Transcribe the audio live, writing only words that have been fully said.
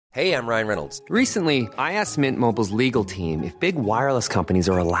Hey, I'm Ryan Reynolds. Recently, I asked Mint Mobile's legal team if big wireless companies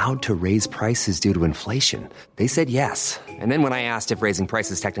are allowed to raise prices due to inflation. They said yes. And then when I asked if raising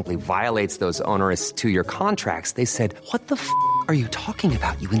prices technically violates those onerous two-year contracts, they said, "What the f*** are you talking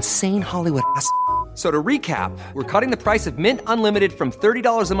about, you insane Hollywood ass?" So to recap, we're cutting the price of Mint Unlimited from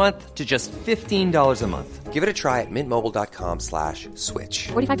 $30 a month to just $15 a month. Give it a try at mintmobile.com/switch.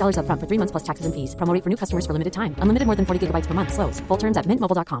 $45 up front for 3 months plus taxes and fees. Promo rate for new customers for limited time. Unlimited more than 40 gigabytes per month. Slows full terms at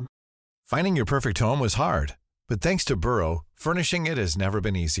mintmobile.com. Finding your perfect home was hard, but thanks to Burrow, furnishing it has never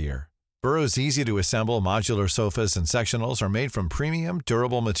been easier. Burrow's easy-to-assemble modular sofas and sectionals are made from premium,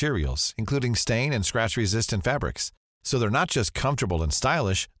 durable materials, including stain and scratch-resistant fabrics. So they're not just comfortable and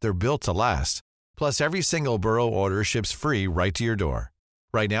stylish, they're built to last. Plus, every single Burrow order ships free right to your door.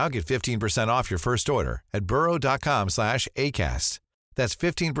 Right now, get 15% off your first order at burrow.com/ACAST. That's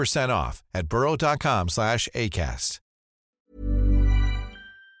 15% off at burrow.com/ACAST.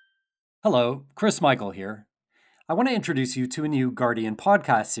 Hello, Chris Michael here. I want to introduce you to a new Guardian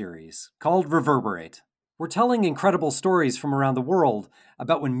podcast series called Reverberate. We're telling incredible stories from around the world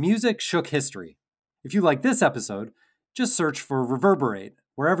about when music shook history. If you like this episode, just search for Reverberate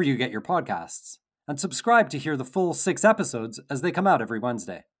wherever you get your podcasts, and subscribe to hear the full 6 episodes as they come out every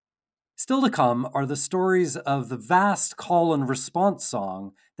Wednesday. Still to come are the stories of the vast call and response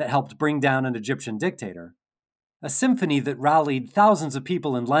song that helped bring down an Egyptian dictator, a symphony that rallied thousands of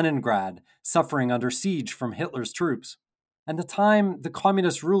people in Leningrad suffering under siege from Hitler's troops, and the time the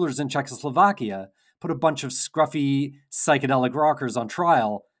communist rulers in Czechoslovakia put a bunch of scruffy psychedelic rockers on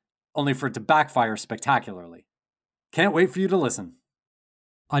trial, only for it to backfire spectacularly. Can't wait for you to listen.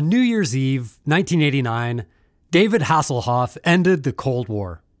 On New Year's Eve, 1989, David Hasselhoff ended the Cold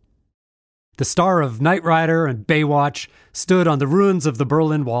War. The star of Knight Rider and Baywatch stood on the ruins of the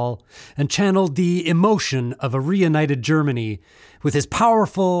Berlin Wall and channeled the emotion of a reunited Germany with his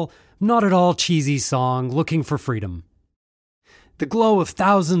powerful, not at all cheesy song, Looking for Freedom. The glow of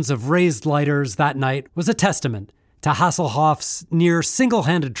thousands of raised lighters that night was a testament to Hasselhoff's near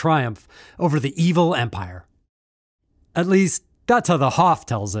single-handed triumph over the evil empire. At least, that's how the Hoff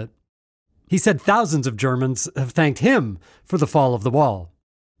tells it. He said thousands of Germans have thanked him for the fall of the wall.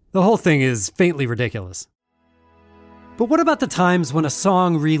 The whole thing is faintly ridiculous. But what about the times when a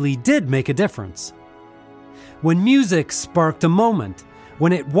song really did make a difference? When music sparked a moment,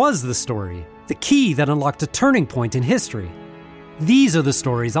 when it was the story, the key that unlocked a turning point in history. These are the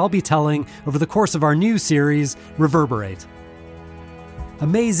stories I'll be telling over the course of our new series, Reverberate.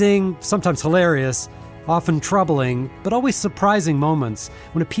 Amazing, sometimes hilarious, often troubling, but always surprising moments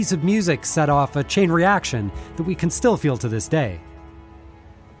when a piece of music set off a chain reaction that we can still feel to this day.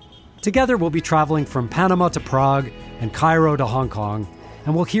 Together, we'll be traveling from Panama to Prague and Cairo to Hong Kong,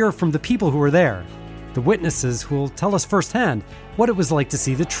 and we'll hear from the people who were there, the witnesses who will tell us firsthand what it was like to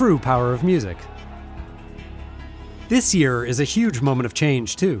see the true power of music. This year is a huge moment of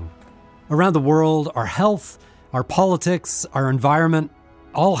change, too. Around the world, our health, our politics, our environment,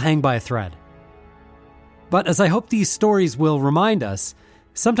 all hang by a thread. But as I hope these stories will remind us,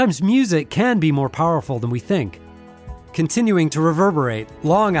 sometimes music can be more powerful than we think, continuing to reverberate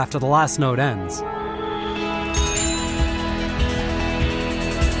long after the last note ends.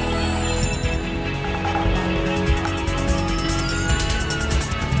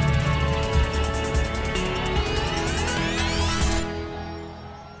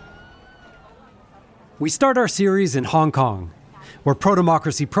 We start our series in Hong Kong, where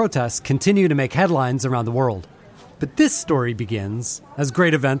pro-democracy protests continue to make headlines around the world. But this story begins, as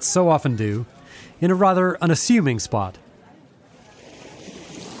great events so often do, in a rather unassuming spot.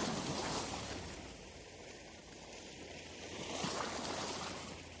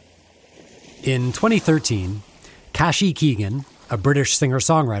 In 2013, Kashi Keegan, a British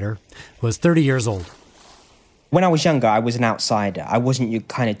singer-songwriter, was 30 years old. When I was younger, I was an outsider. I wasn't your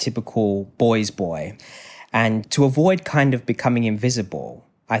kind of typical boy's boy. And to avoid kind of becoming invisible,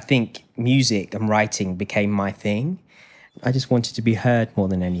 I think music and writing became my thing. I just wanted to be heard more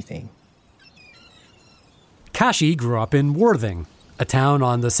than anything. Kashi grew up in Worthing, a town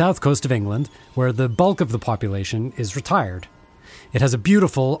on the south coast of England where the bulk of the population is retired. It has a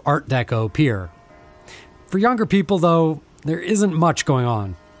beautiful Art Deco pier. For younger people, though, there isn't much going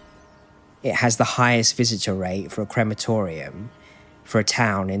on. It has the highest visitor rate for a crematorium for a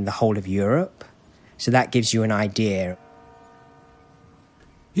town in the whole of Europe. So that gives you an idea.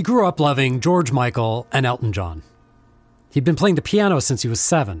 He grew up loving George Michael and Elton John. He'd been playing the piano since he was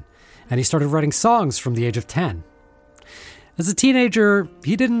 7, and he started writing songs from the age of 10. As a teenager,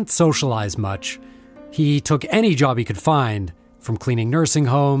 he didn't socialize much. He took any job he could find, from cleaning nursing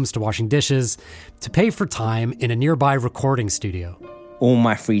homes to washing dishes, to pay for time in a nearby recording studio. all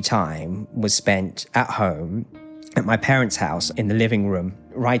my free time was spent at home, at my parents' house, in the living room,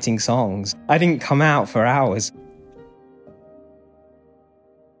 writing songs. I didn't come out for hours.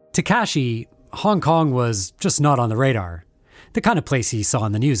 To Kashi, Hong Kong was just not on the radar, the kind of place he saw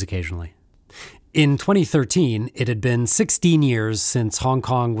in the news occasionally. In 2013, it had been 16 years since Hong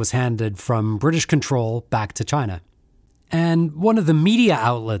Kong was handed from British control back to China. And one of the media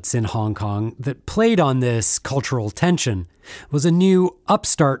outlets in Hong Kong that played on this cultural tension was a new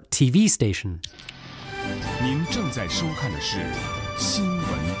upstart TV station. 您正在收看的是新闻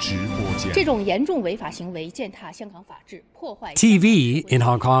直播间。这种严重违法行为践踏香港法治，破坏 TV in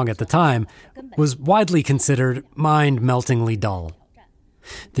Hong Kong at the time was widely considered mind-meltingly dull.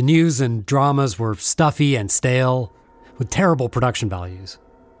 The news and dramas were stuffy and stale, with terrible production values.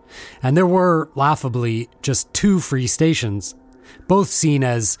 And there were, laughably, just 2 free stations, both seen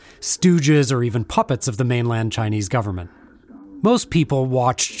as stooges or even puppets of the mainland Chinese government. Most people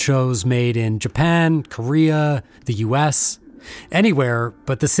watched shows made in Japan, Korea, the US, anywhere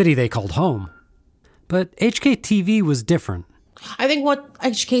but the city they called home. But HKTV was different. I think what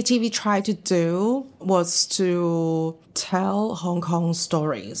HKTV tried to do was to tell Hong Kong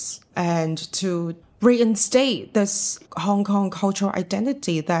stories and to reinstate this Hong Kong cultural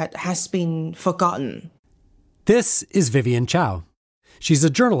identity that has been forgotten. This is Vivian Chow. She's a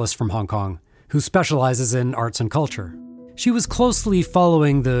journalist from Hong Kong who specializes in arts and culture. She was closely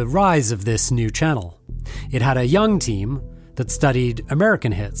following the rise of this new channel. It had a young team that studied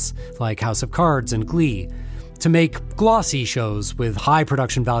American hits like House of Cards and Glee to make glossy shows with high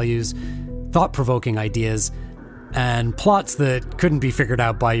production values, thought-provoking ideas, and plots that couldn't be figured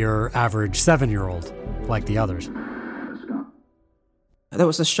out by your average 7-year-old like the others. There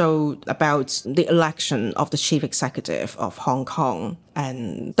was a show about the election of the chief executive of Hong Kong,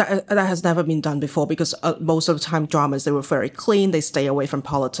 and that has never been done before because most of the time dramas, they were very clean, they stay away from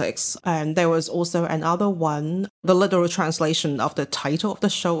politics. And there was also another one, the literal translation of the title of the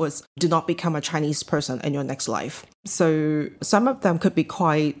show was "Do Not Become a Chinese Person in Your Next Life." So some of them could be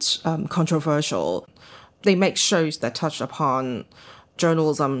quite controversial. They make shows that touch upon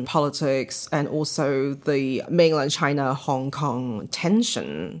journalism, politics, and also the mainland China-Hong Kong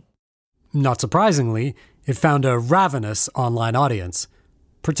tension. Not surprisingly, it found a ravenous online audience,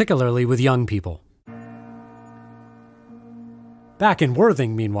 particularly with young people. Back in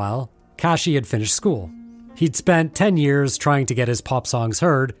Worthing, meanwhile, Kashi had finished school. He'd spent 10 years trying to get his pop songs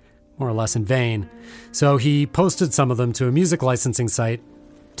heard, more or less in vain, so he posted some of them to a music licensing site,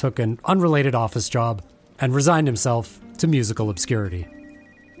 took an unrelated office job, and resigned himself to musical obscurity.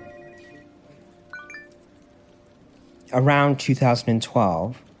 Around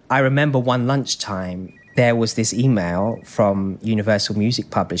 2012, I remember one lunchtime, there was this email from Universal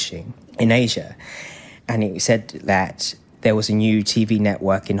Music Publishing in Asia, and it said that there was a new TV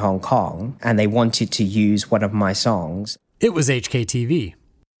network in Hong Kong, and they wanted to use one of my songs. It was HKTV.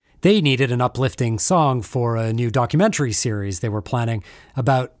 They needed an uplifting song for a new documentary series they were planning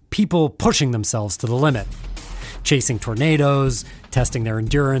about people pushing themselves to the limit. Chasing tornadoes, testing their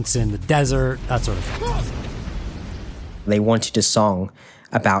endurance in the desert, that sort of thing. They wanted a song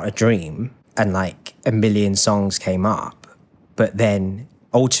about a dream, and like a million songs came up. But then,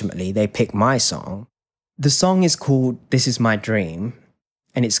 ultimately, they picked my song. The song is called This Is My Dream,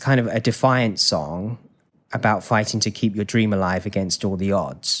 and it's kind of a defiant song about fighting to keep your dream alive against all the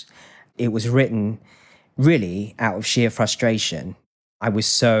odds. It was written really out of sheer frustration. I was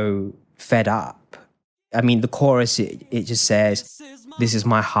so fed up. I mean, the chorus, it just says, "This is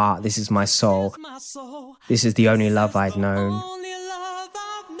my heart, this is my soul, this is the only love I'd known."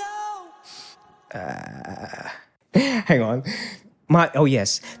 Hang on.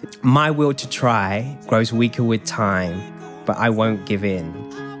 My will to try grows weaker with time, but I won't give in,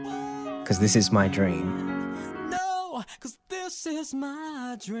 because this is my dream. No, because this is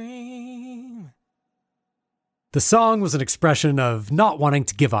my dream. The song was an expression of not wanting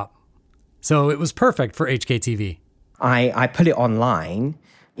to give up. So it was perfect for HKTV. I put it online,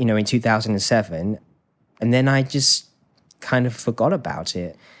 in 2007, and then I just kind of forgot about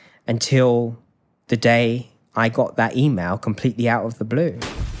it until the day I got that email completely out of the blue.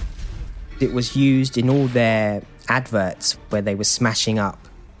 It was used in all their adverts where they were smashing up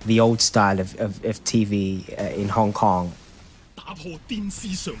the old style of TV in Hong Kong.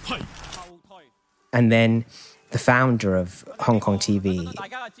 And then the founder of Hong Kong TV,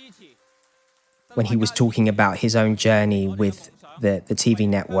 when he was talking about his own journey with the TV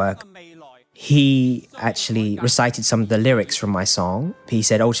network, he actually recited some of the lyrics from my song. He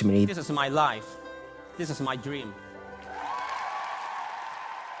said, ultimately, "This is my life. This is my dream."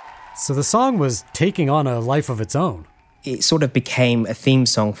 So the song was taking on a life of its own. it sort of became a theme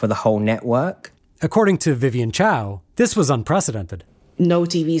song for the whole network. According to Vivian Chow, this was unprecedented. No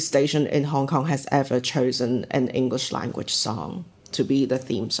TV station in Hong Kong has ever chosen an English language song to be the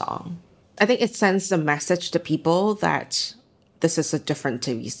theme song. I think it sends a message to people that this is a different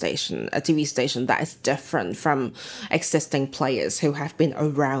TV station, a TV station that is different from existing players who have been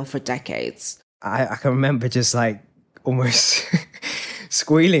around for decades. I can remember just like almost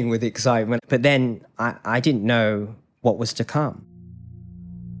squealing with excitement, but then I didn't know what was to come.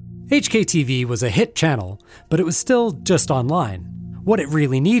 HKTV was a hit channel, but it was still just online. What it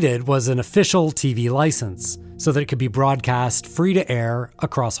really needed was an official TV license so that it could be broadcast free to air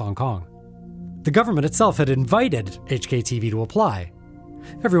across Hong Kong. The government itself had invited HKTV to apply.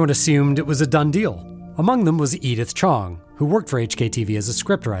 Everyone assumed it was a done deal. Among them was Edith Chong, who worked for HKTV as a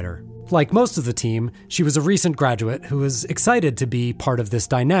scriptwriter. Like most of the team, she was a recent graduate who was excited to be part of this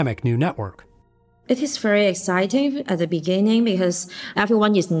dynamic new network. It is very exciting at the beginning because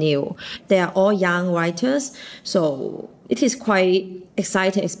everyone is new. They are all young writers, so it is quite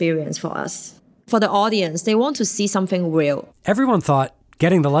exciting experience for us. For the audience, they want to see something real. Everyone thought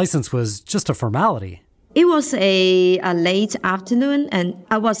getting the license was just a formality. It was a late afternoon and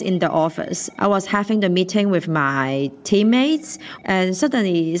I was in the office. I was having the meeting with my teammates and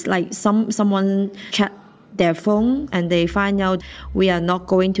suddenly it's like someone checked their phone and they find out we are not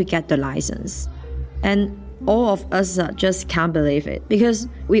going to get the license. And all of us just can't believe it because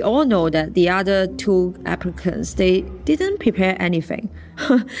we all know that the other two applicants, they didn't prepare anything.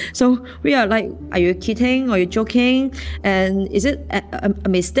 So we are like, are you kidding? Are you joking? And is it a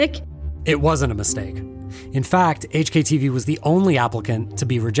mistake? It wasn't a mistake. In fact, HKTV was the only applicant to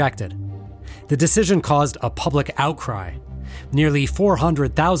be rejected. The decision caused a public outcry. Nearly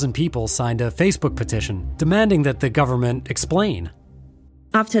 400,000 people signed a Facebook petition demanding that the government explain.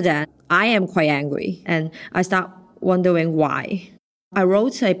 After that, I am quite angry and I start wondering why. I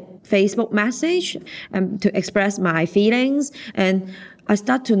wrote a Facebook message to express my feelings and I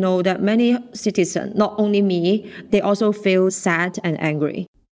start to know that many citizens, not only me, they also feel sad and angry.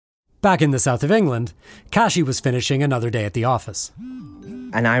 Back in the south of England, Kashi was finishing another day at the office.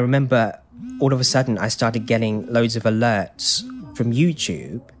 And I remember all of a sudden I started getting loads of alerts from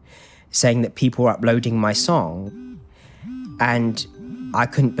YouTube saying that people were uploading my song and I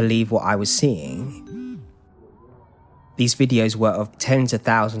couldn't believe what I was seeing. These videos were of tens of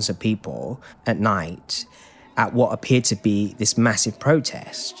thousands of people at night at what appeared to be this massive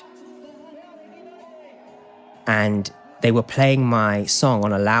protest. And they were playing my song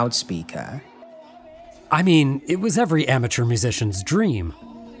on a loudspeaker. I mean, it was every amateur musician's dream.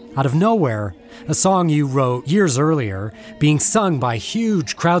 Out of nowhere, a song you wrote years earlier being sung by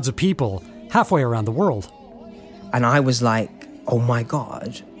huge crowds of people halfway around the world. And I was like, oh my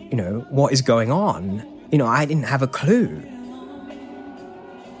God, what is going on? I didn't have a clue.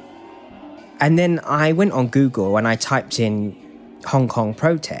 And then I went on Google and I typed in Hong Kong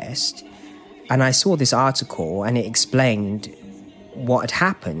protest and I saw this article and it explained what had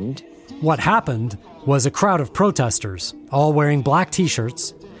happened. What happened was a crowd of protesters, all wearing black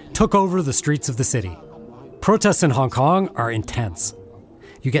t-shirts, took over the streets of the city. Protests in Hong Kong are intense.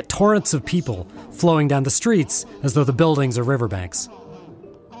 You get torrents of people flowing down the streets as though the buildings are riverbanks.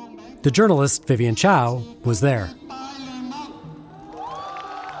 The journalist Vivian Chow was there.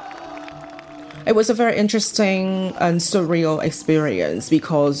 It was a very interesting and surreal experience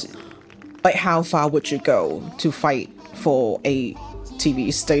because, how far would you go to fight for a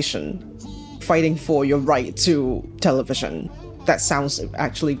TV station, fighting for your right to television? That sounds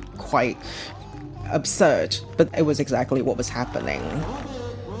actually quite absurd, but it was exactly what was happening.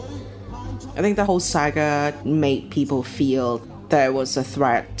 I think the whole saga made people feel there was a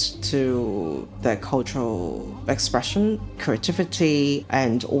threat to their cultural expression, creativity,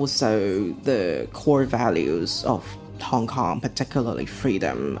 and also the core values of Hong Kong, particularly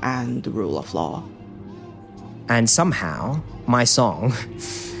freedom and the rule of law. And somehow, my song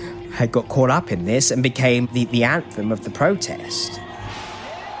had got caught up in this and became the anthem of the protest.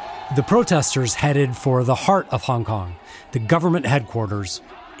 The protesters headed for the heart of Hong Kong, the government headquarters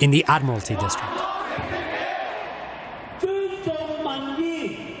in the Admiralty District.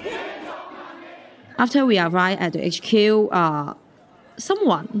 After we arrive at the HQ,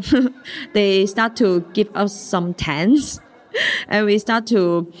 someone, they start to give us some tents and we start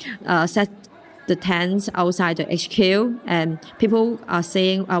to set the tents outside the HQ and people are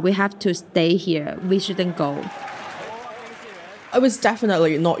saying we have to stay here, we shouldn't go. It was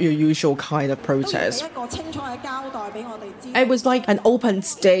definitely not your usual kind of protest. It was like an open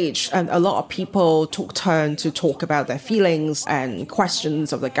stage, and a lot of people took turn to talk about their feelings and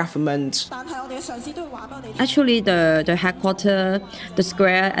questions of the government. Actually, the headquarters, the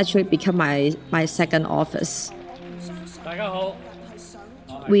square, actually became my second office.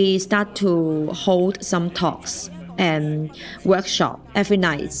 We start to hold some talks and workshop every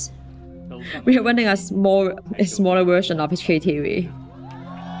night. We are running a smaller version of HKTV.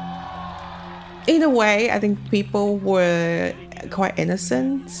 In a way, I think people were quite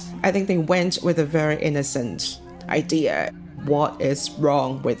innocent. I think they went with a very innocent idea. What is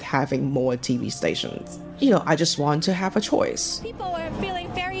wrong with having more TV stations? I just want to have a choice. People were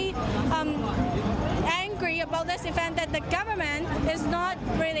feeling very angry about this event that the government is not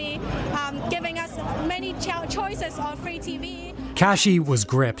really giving us many choices on free TV. Kashi was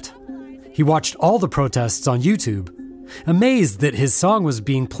gripped. He watched all the protests on YouTube, amazed that his song was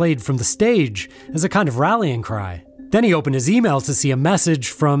being played from the stage as a kind of rallying cry. Then he opened his email to see a message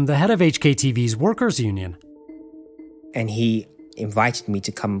from the head of HKTV's workers' union. And he invited me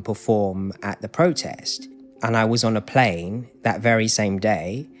to come and perform at the protest. And I was on a plane that very same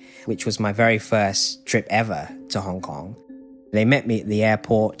day, which was my very first trip ever to Hong Kong. They met me at the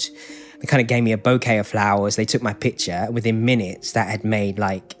airport. They kind of gave me a bouquet of flowers. They took my picture. Within minutes, that had made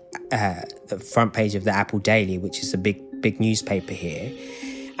the front page of the Apple Daily, which is a big newspaper here.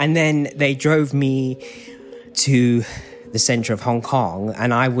 And then they drove me to the center of Hong Kong,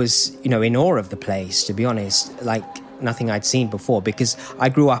 and I was, in awe of the place, to be honest, like nothing I'd seen before, because I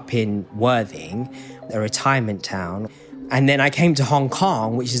grew up in Worthing, a retirement town, and then I came to Hong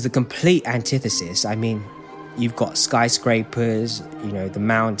Kong, which is the complete antithesis. I mean, you've got skyscrapers, the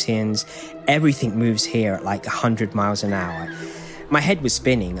mountains, everything moves here at like 100 miles an hour. My head was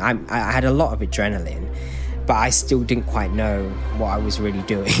spinning. I had a lot of adrenaline, but I still didn't quite know what I was really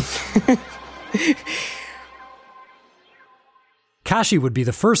doing. Kashi would be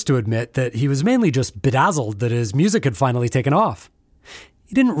the first to admit that he was mainly just bedazzled that his music had finally taken off.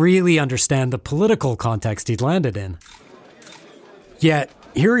 He didn't really understand the political context he'd landed in. Yet,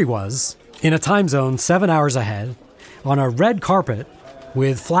 here he was, in a time zone 7 hours ahead, on a red carpet,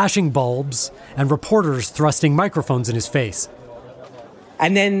 with flashing bulbs and reporters thrusting microphones in his face.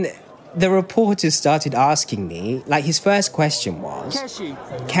 And then the reporters started asking me, his first question was...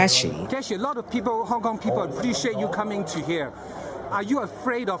 Kashi, a lot of people, Hong Kong people, appreciate you coming to here. Are you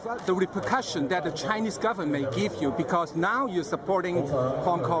afraid of the repercussion that the Chinese government may give you? Because now you're supporting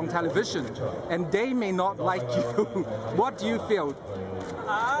Hong Kong television, and they may not like you. What do you feel?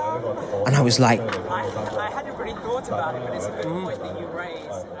 And I was like... I hadn't really thought about it, but it's a good point that you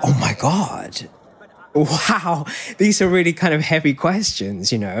raised. Oh my God. Wow, these are really kind of heavy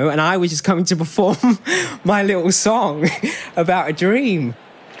questions, and I was just coming to perform my little song about a dream.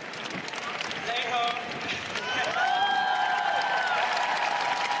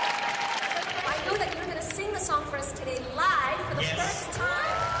 I know that you're going to sing the song for us today live for the first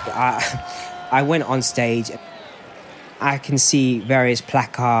time. I went on stage. I can see various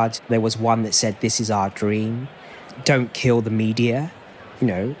placards. There was one that said, "This is our dream. Don't kill the media."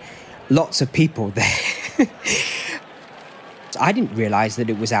 Lots of people there. I didn't realize that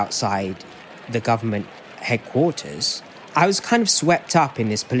it was outside the government headquarters. I was kind of swept up in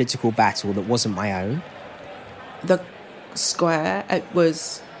this political battle that wasn't my own. The square, it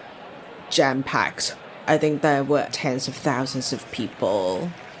was jam-packed. I think there were tens of thousands of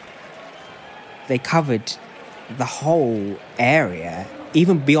people. They covered the whole area,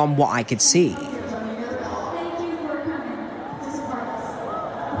 even beyond what I could see.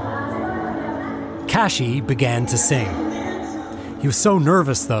 Kashi began to sing. He was so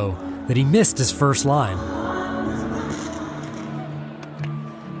nervous, though, that he missed his first line.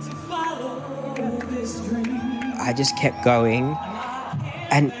 I just kept going,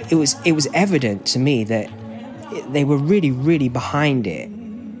 and it was evident to me that they were really, really behind it.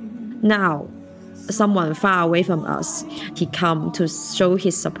 Now, someone far away from us, he come to show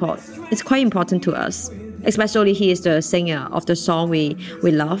his support. It's quite important to us, especially he is the singer of the song we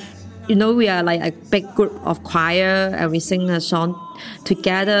love. We are like a big group of choir, and we sing a song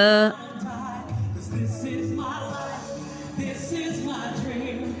together.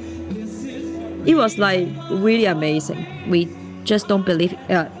 It was like really amazing. We just don't believe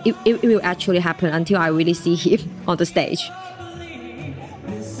it will actually happen until I really see him on the stage.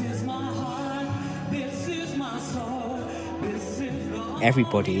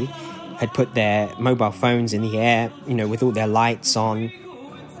 Everybody had put their mobile phones in the air, with all their lights on.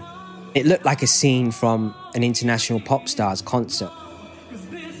 It looked like a scene from an international pop star's concert.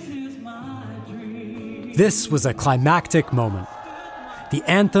 This was a climactic moment. the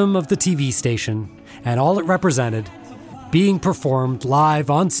anthem of the TV station and all it represented, being performed live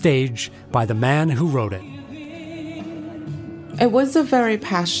on stage by the man who wrote it. It was a very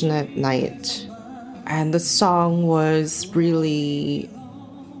passionate night, and the song was really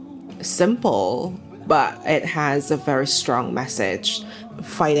simple, but it has a very strong message,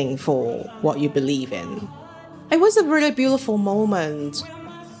 fighting for what you believe in. It was a really beautiful moment.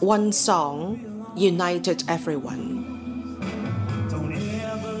 One song united everyone.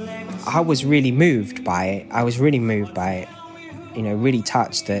 I was really moved by it. Really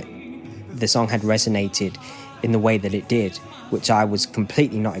touched that the song had resonated in the way that it did, which I was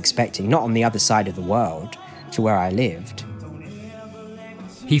completely not expecting, not on the other side of the world to where I lived.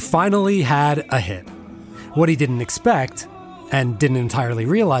 He finally had a hit. What he didn't expect, and didn't entirely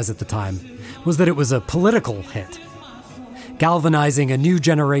realize at the time, was that it was a political hit, galvanizing a new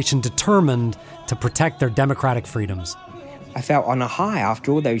generation determined to protect their democratic freedoms. I felt on a high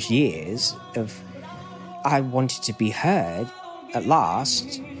after all those years of I wanted to be heard. At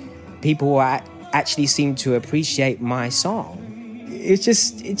last, people actually seemed to appreciate my song. It's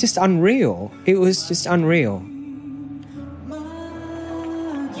just unreal. It was just unreal.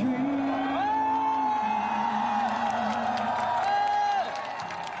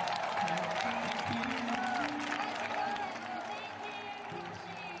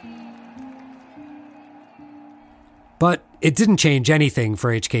 But it didn't change anything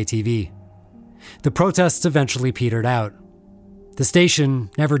for HKTV. The protests eventually petered out. The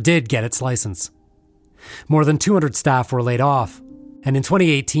station never did get its license. More than 200 staff were laid off, and in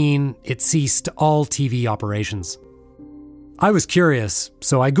 2018, it ceased all TV operations. I was curious,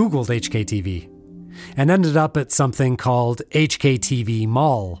 so I Googled HKTV, and ended up at something called HKTV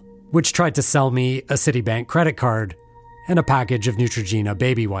Mall, which tried to sell me a Citibank credit card and a package of Neutrogena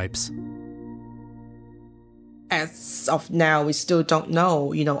baby wipes. As of now, we still don't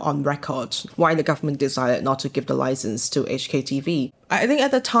know, on record, why the government decided not to give the license to HKTV. I think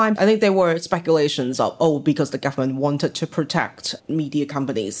at the time, there were speculations of, because the government wanted to protect media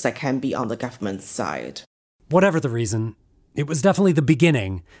companies that can be on the government's side. Whatever the reason, it was definitely the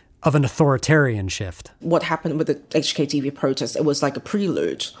beginning of an authoritarian shift. What happened with the HKTV protest, it was like a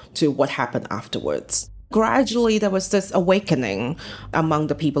prelude to what happened afterwards. Gradually, there was this awakening among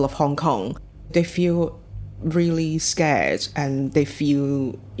the people of Hong Kong. They feel really scared and they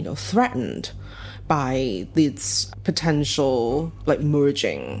feel, threatened by this potential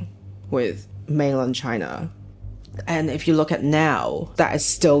merging with mainland China. And if you look at now, that is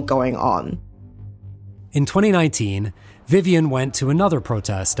still going on. In 2019, Vivian went to another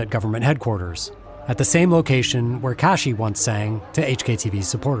protest at government headquarters, at the same location where Kashi once sang to HKTV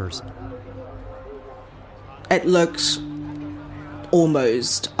supporters. It looked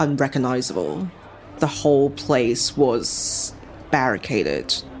almost unrecognizable. The whole place was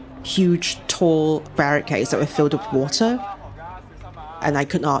barricaded. Huge, tall barricades that were filled with water. And I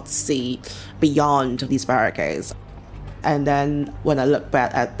could not see beyond these barricades. And then when I look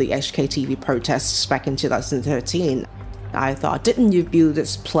back at the HKTV protests back in 2013, I thought, didn't you build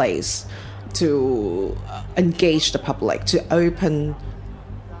this place to engage the public, to open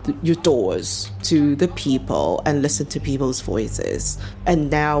your doors to the people and listen to people's voices?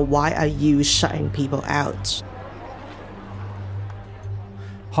 And now why are you shutting people out?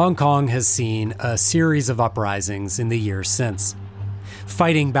 Hong Kong has seen a series of uprisings in the years since,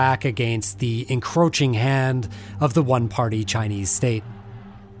 fighting back against the encroaching hand of the one-party Chinese state.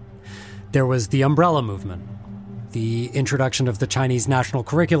 There was the Umbrella Movement, the introduction of the Chinese national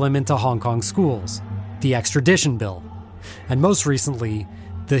curriculum into Hong Kong schools, the extradition bill, and most recently,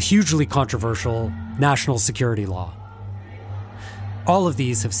 the hugely controversial national security law. All of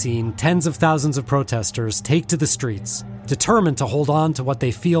these have seen tens of thousands of protesters take to the streets, determined to hold on to what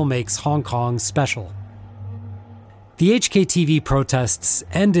they feel makes Hong Kong special. The HKTV protests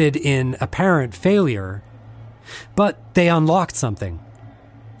ended in apparent failure, but they unlocked something.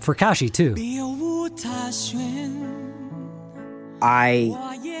 For Kashi, too.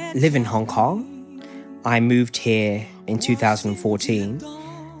 I live in Hong Kong. I moved here in 2014.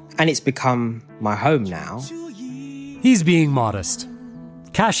 And it's become my home now. He's being modest.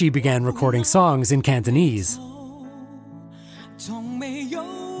 Kashi began recording songs in Cantonese.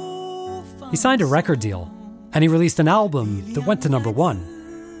 He signed a record deal, and he released an album that went to #1.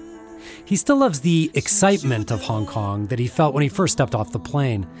 He still loves the excitement of Hong Kong that he felt when he first stepped off the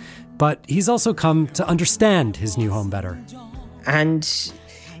plane, but he's also come to understand his new home better. And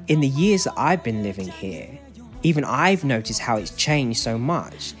in the years that I've been living here, even I've noticed how it's changed so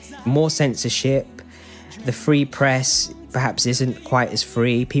much. More censorship, the free press perhaps isn't quite as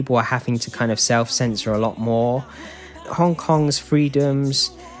free. People are having to kind of self-censor a lot more. Hong Kong's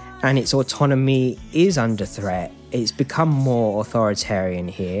freedoms and its autonomy is under threat. It's become more authoritarian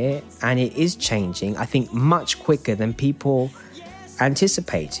here, and it is changing, I think, much quicker than people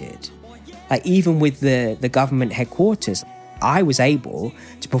anticipated. Like, even with the government headquarters, I was able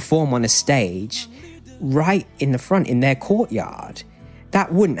to perform on a stage right in the front, in their courtyard.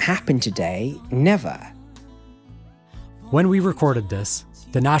 That wouldn't happen today, never. When we recorded this,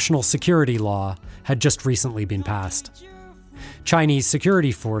 the national security law had just recently been passed. Chinese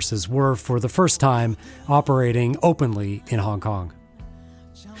security forces were, for the first time, operating openly in Hong Kong.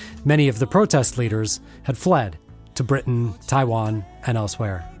 Many of the protest leaders had fled to Britain, Taiwan, and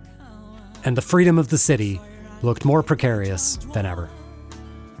elsewhere. And the freedom of the city looked more precarious than ever.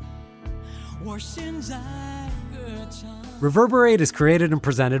 Reverberate is created and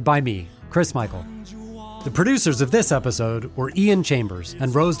presented by me, Chris Michael. The producers of this episode were Ian Chambers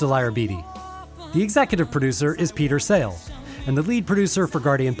and Rose Delaire-Beatty. The executive producer is Peter Sale, and the lead producer for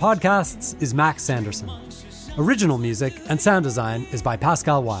Guardian Podcasts is Max Sanderson. Original music and sound design is by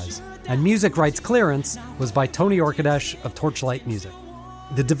Pascal Wise, and music rights clearance was by Tony Orkadesh of Torchlight Music.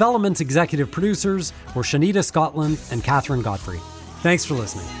 The development executive producers were Shanita Scotland and Catherine Godfrey. Thanks for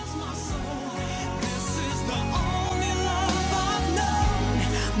listening.